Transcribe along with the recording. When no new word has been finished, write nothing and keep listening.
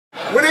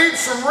We need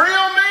some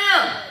real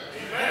men.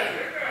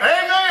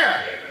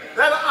 Amen.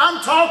 That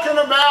I'm talking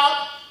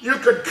about, you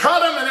could cut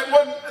them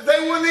and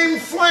they wouldn't even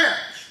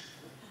flinch.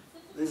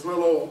 These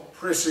little old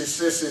prissy,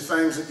 sissy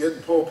things that get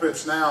in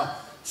pulpits now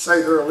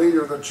say they're a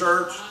leader of the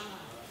church.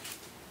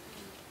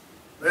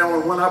 They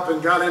only went up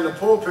and got in the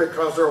pulpit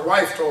because their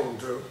wife told them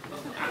to.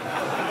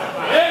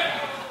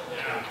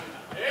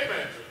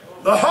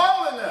 The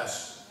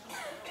holiness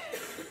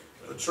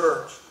of the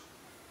church.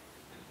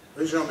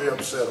 He's going to be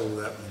upset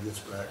over that when he gets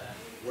back.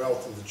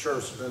 Wealth of the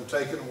church has been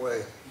taken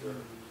away,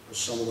 but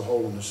some of the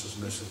holiness is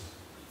missing.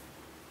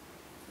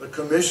 The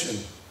commission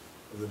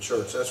of the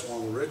church, that's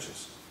one of the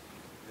richest.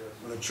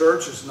 When a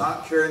church is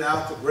not carrying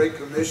out the great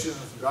commission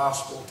of the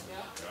gospel,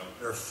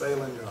 they're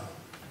failing God.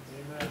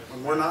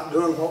 When we're not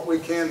doing what we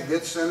can to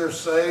get sinners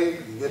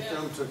saved and get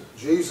them to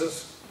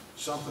Jesus,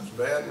 something's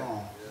bad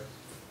wrong.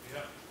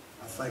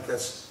 I think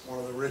that's one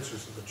of the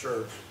riches of the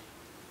church.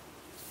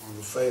 One of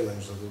the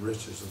failings of the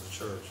riches of the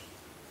church.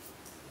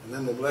 And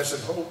then the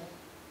blessed hope.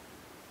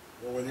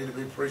 Well, we need to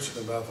be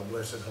preaching about the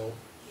blessed hope.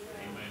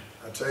 Amen.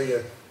 I tell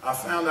you, I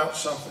found out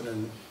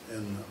something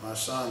in my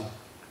son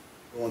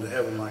going to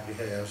heaven like he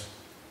has.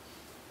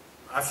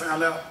 I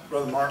found out,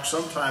 Brother Mark,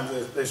 sometimes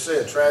they say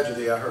a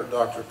tragedy. I heard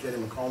Dr. Kenny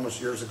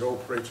McComas years ago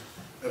preach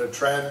that a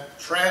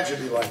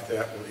tragedy like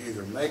that will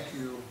either make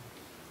you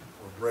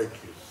or break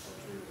you.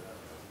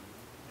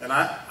 And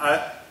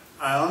I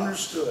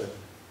understood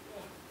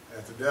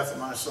at the death of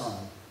my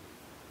son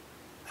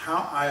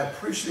how I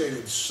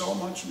appreciated so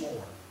much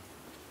more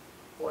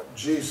what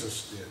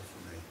Jesus did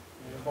for me,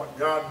 what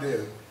God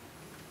did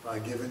by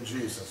giving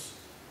Jesus.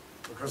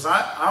 Because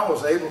I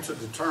was able to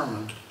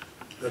determine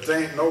that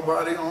there ain't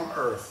nobody on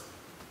earth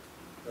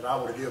that I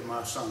would give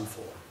my son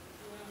for.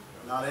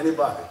 Not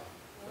anybody.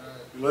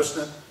 You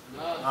listening?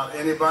 Not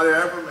anybody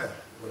I ever met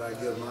would I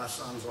give my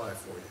son's life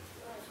for you.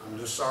 I'm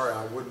just sorry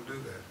I wouldn't do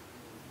that.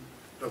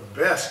 The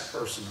best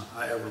person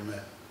I ever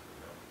met,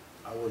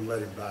 I wouldn't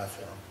let him die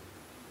for him.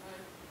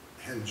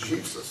 And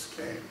Jesus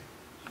came.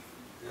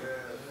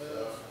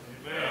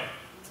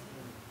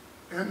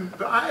 And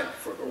died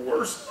for the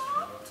worst,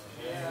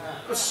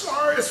 the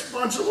sorriest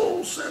bunch of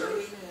old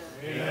sinners.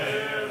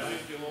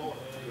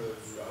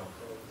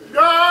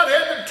 God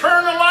had to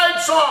turn the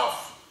lights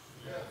off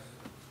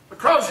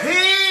because he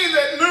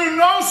that knew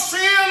no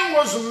sin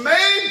was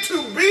made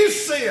to be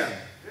sin.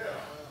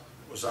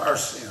 It was our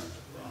sin.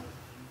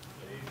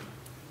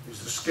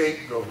 He's the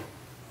scapegoat.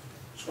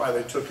 That's why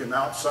they took him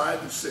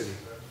outside the city.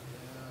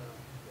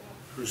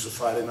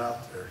 Crucified him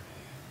out there.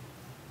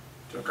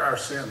 Took our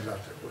sins out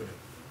there with him.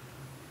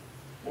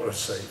 What a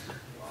Savior.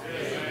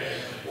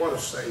 What a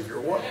Savior.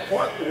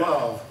 What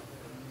love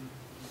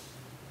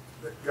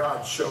that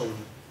God showed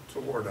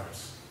toward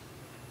us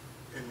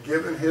in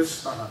giving his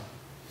son,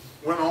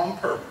 went on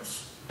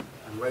purpose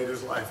and laid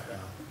his life down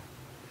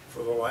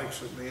for the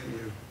likes of me and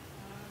you.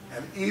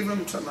 And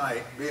even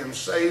tonight, being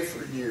saved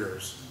for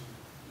years,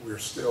 we're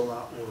still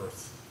not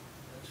worth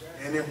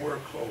anywhere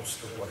close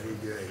to what he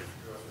gave.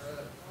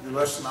 You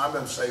listen, I've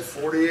been saved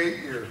 48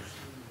 years.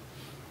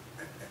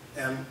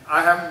 And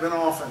I haven't been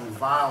off in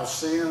vile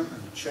sin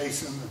and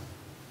chasing.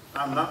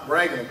 I'm not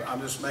bragging,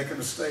 I'm just making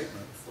a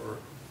statement for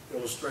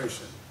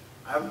illustration.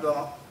 I haven't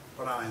done it,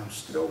 but I am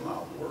still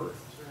not worth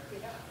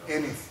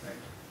anything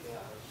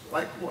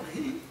like what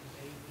he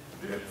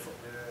did for me.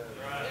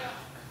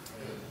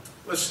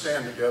 Let's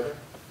stand together.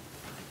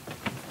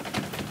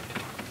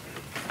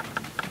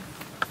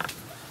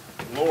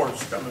 The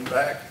Lord's coming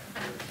back.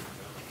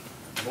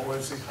 Boy,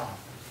 is he hot.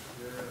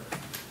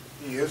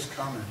 He is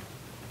coming.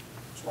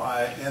 That's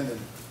why I ended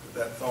with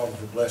that thought of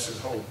the blessed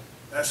hope.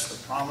 That's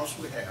the promise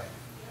we have.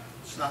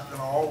 It's not going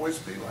to always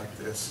be like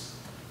this.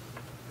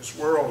 This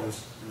world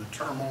is in a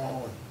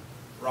turmoil and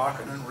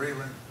rocking and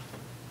reeling.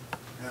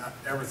 And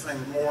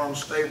everything's more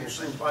unstable,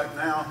 seems like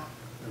now,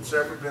 than it's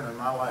ever been in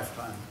my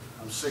lifetime.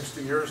 I'm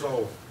 60 years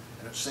old,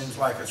 and it seems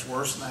like it's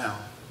worse now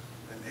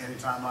than any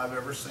time I've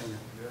ever seen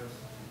it.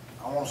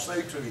 I want to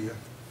say to you,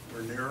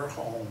 we're nearer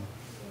home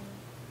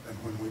than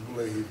when we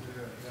believed.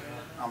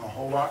 I'm a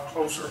whole lot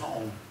closer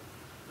home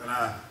than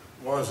I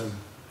was in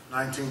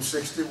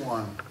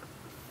 1961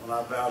 when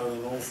I bowed at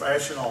an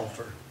old-fashioned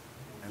altar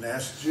and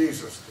asked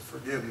Jesus to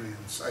forgive me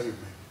and save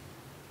me.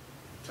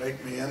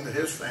 Take me into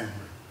his family.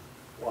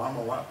 Well, I'm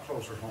a lot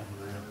closer home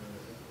than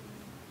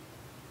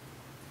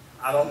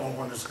I don't know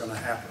when it's going to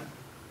happen.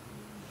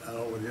 I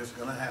know it is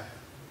going to happen.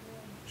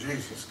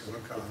 Jesus is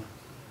going to come.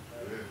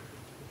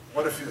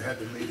 What if you had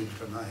to meet him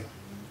tonight?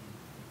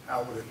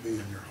 How would it be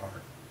in your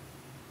heart?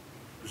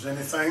 If there's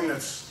anything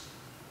that's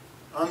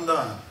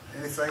undone,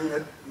 anything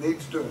that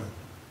needs doing,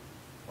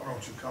 why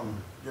don't you come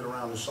get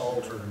around this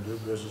altar and do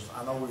business?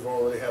 I know we've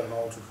already had an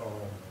altar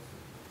call,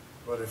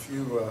 but if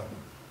you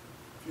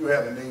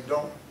have a need,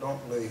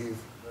 don't leave.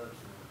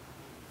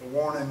 The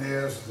warning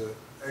is, the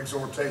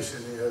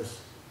exhortation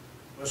is,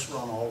 let's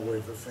run all the way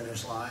to the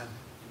finish line.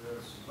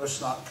 Let's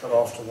not cut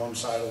off to one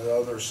side or the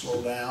other,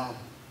 slow down,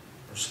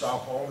 or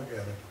stop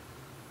altogether.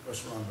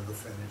 Let's run to the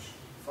finish.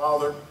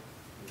 Father,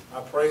 I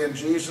pray in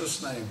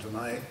Jesus' name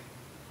tonight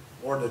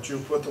Lord, that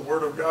you'll put the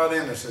Word of God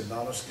in us and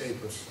not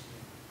escape us.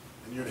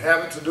 And you'd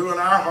have it to do in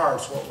our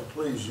hearts what would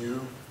please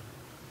you.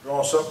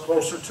 Draw us up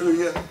closer to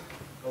you.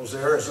 Those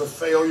areas of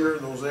failure,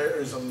 those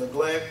areas of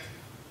neglect,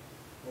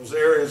 those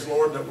areas,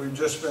 Lord, that we've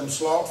just been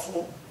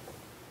slothful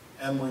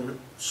and we've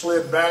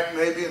slid back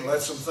maybe and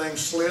let some things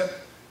slip.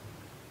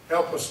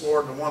 Help us,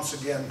 Lord, to once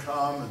again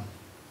come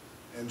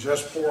and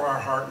just pour our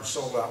heart and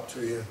soul out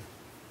to you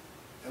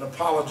and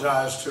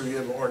apologize to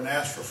you, Lord, and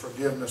ask for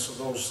forgiveness of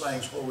those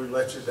things where we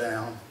let you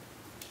down.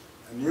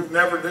 And you've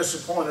never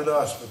disappointed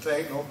us, but there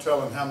ain't no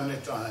telling how many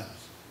times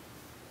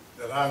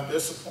that I've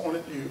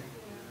disappointed you.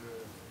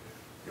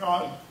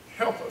 God,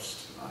 help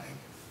us tonight.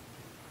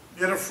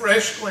 Get a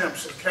fresh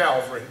glimpse of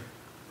Calvary,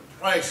 the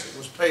price that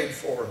was paid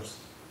for us.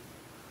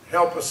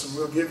 Help us, and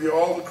we'll give you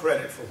all the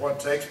credit for what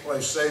takes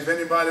place. Save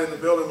anybody in the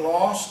building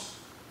lost.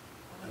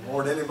 And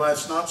Lord, anybody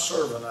that's not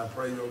serving, I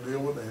pray you'll deal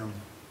with them.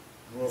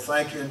 And we'll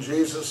thank you in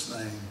Jesus'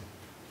 name.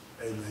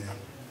 Amen.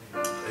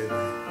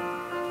 Amen.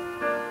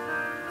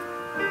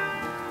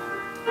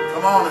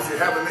 Come on, if you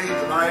have a need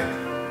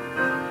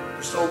tonight,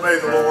 just obey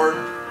the Lord.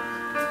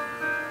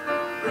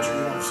 Richard,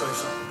 you want to say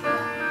something?